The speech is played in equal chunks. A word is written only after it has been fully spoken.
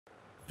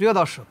প্রিয়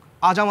দর্শক,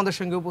 আজ আমাদের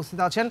সঙ্গে উপস্থিত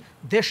আছেন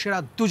দেশ সেরা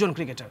দুজন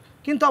ক্রিকেটার।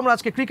 কিন্তু আমরা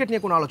আজকে ক্রিকেট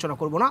নিয়ে কোনো আলোচনা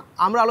করব না,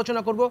 আমরা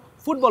আলোচনা করব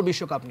ফুটবল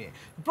বিশ্বকাপ নিয়ে।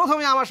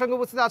 প্রথমে আমার সঙ্গে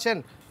উপস্থিত আছেন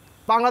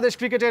বাংলাদেশ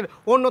ক্রিকেটের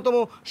অন্যতম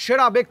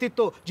সেরা ব্যক্তিত্ব,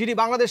 যিনি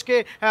বাংলাদেশকে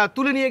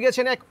তুলে নিয়ে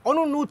গেছেন এক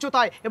অনন্য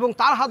উচ্চতায় এবং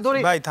তার হাত ধরে।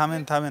 ভাই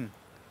থামেন,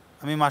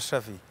 আমি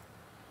মাশরাফি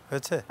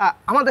হয়েছে।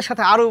 আমাদের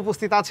সাথে আরও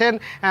উপস্থিত আছেন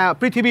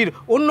পৃথিবীর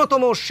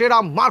অন্যতম সেরা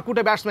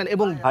মারকুটে ব্যাটসম্যান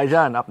এবং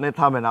ভাইজান আপনি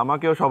থামেন,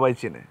 আমাকেও সবাই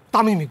চিনে,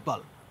 তামিম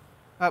ইকবাল।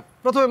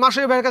 প্রথমে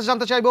মাশরাফি ভাইয়ের কাছে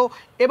জানতে চাইবো,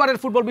 এবারের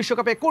ফুটবল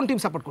বিশ্বকাপে কোন টিম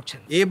সাপোর্ট করছেন?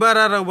 এবার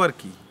আর আবার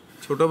কি,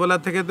 ছোটবেলা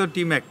থেকে তো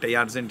টিম একটাই,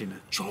 আর্জেন্টিনা।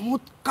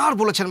 চমৎকার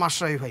বলেছেন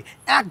মাশরাফি ভাই,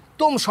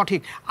 একদম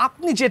সঠিক।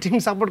 আপনি যে টিম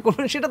সাপোর্ট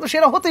করবেন সেটা তো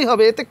সেরা হতেই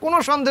হবে, এতে কোনো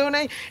সন্দেহ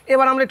নেই।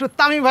 এবার আমরা একটু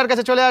তামিম ভাইয়ের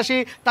কাছে চলে আসি।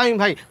 তামিম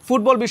ভাই,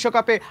 ফুটবল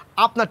বিশ্বকাপে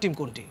আপনার টিম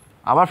কোনটি?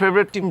 আমার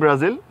ফেভারিট টিম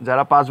ব্রাজিল,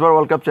 যারা 5 বার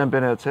ওয়ার্ল্ড কাপ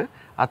চ্যাম্পিয়ন হয়েছে,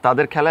 আর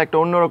তাদের খেলা একটা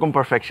অন্যরকম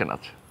পারফেকশন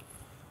আছে।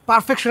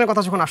 পারফেকশনের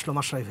কথা যখন আসলো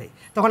মাশরাফি ভাই,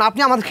 তখন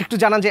আপনি আমাদেরকে একটু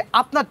জানান যে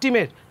আপনার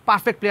টিমের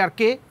পারফেক্ট প্লেয়ার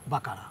কে বা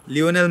কারা?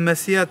 লিওনেল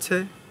মেসি আছে,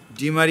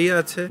 ডি মারিয়া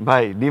আছে।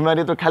 ভাই ডি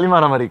মারিয়া তো খালি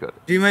মারামারি করে।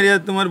 ডি মারিয়া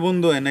তোমার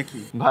বন্ধু হয় নাকি?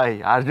 ভাই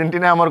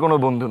আর্জেন্টিনায় আমার কোনো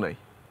বন্ধু নাই।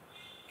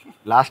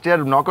 লাস্ট ইয়ার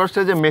নকআউট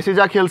স্টেজে মেসি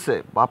যা খেলছে,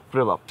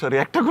 বাপরে বাপ, সরি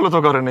একটা গোল তো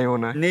করে নেই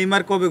মনে হয়।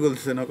 নেইমার কবে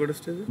গোলছে নকআউট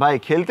স্টেজে? ভাই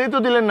খেলতেই তো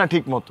দিলেন না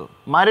ঠিক মতো,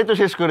 মারি তো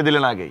শেষ করে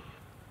দিলেন আগেই।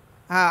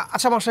 হ্যাঁ,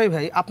 আচ্ছা মাশরাফি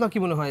ভাই, আপনার কি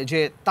মনে হয় যে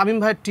তামিম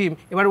ভাইয়ের টিম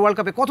এবার ওয়ার্ল্ড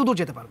কাপে কত দূর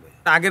যেতে পারবে?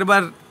 আগের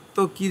বার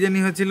তো কি জানি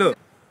হয়েছিল,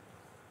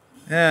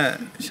 হ্যাঁ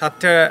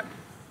 7টা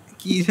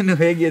কি জানি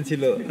হয়ে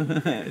গিয়েছিল,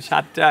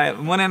 7টা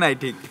মনে নাই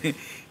ঠিক,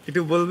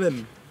 একটু বলবেন?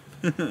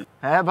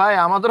 হ্যাঁ ভাই,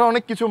 আমাদেরও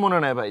অনেক কিছু মনে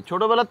নেই ভাই,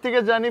 ছোটবেলার থেকে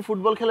জানি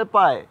ফুটবল খেলে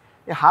পায়,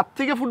 এই হাত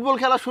থেকে ফুটবল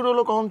খেলা শুরু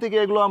হলো কখন থেকে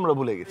এগুলো আমরা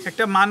ভুলে গেছি।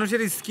 একটা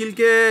মানুষের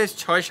স্কিলকে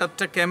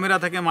 6-7টা ক্যামেরা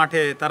থাকে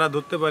মাঠে, তারা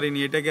ধরতে পারেনি,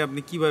 এটাকে আপনি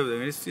কিভাবে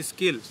দেখেন?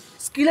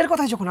 স্কিলের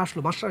কথাই যখন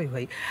আসলো মাশরাফি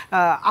ভাই,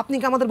 আপনি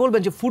কি আমাদের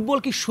বলবেন যে ফুটবল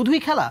কি শুধুই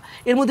খেলা,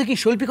 এর মধ্যে কি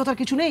শৈল্পিকতার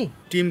কিছু নেই?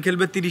 টিম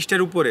খেলবে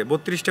 30টার উপরে,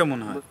 32টা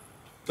মনে হয়,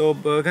 তো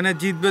এখানে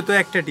জিতবে তো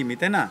একটা টিমই,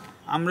 তাই না?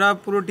 আমরা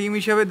পুরো টিম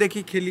হিসাবে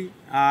দেখি খেলি,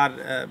 আর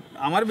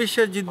আমার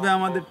বিশ্বাস জিতবে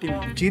আমাদের টিম।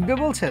 জিতবে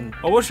বলছেন?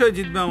 অবশ্যই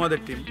জিতবে আমাদের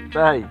টিম।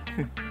 তাই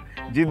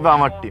জিতবে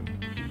আমার টিম।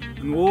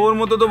 ওর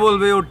মতো তো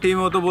বলবে, ওর টিম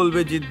ও তো বলবে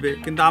জিতবে,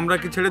 কিন্তু আমরা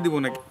কি ছেড়ে দিব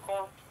নাকি?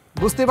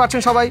 বুঝতে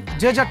পারছেন সবাই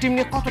যে যার টিম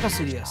নিয়ে কতটা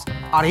সিরিয়াস,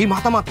 আর এই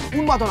মাতামাতি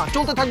উন্মাদনা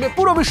চলতে থাকবে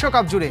পুরো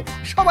বিশ্বকাপ জুড়ে।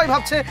 সবাই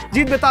ভাবছে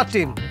জিতবে তার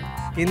টিম,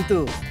 কিন্তু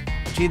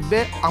জিতবে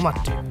আমার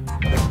টিম।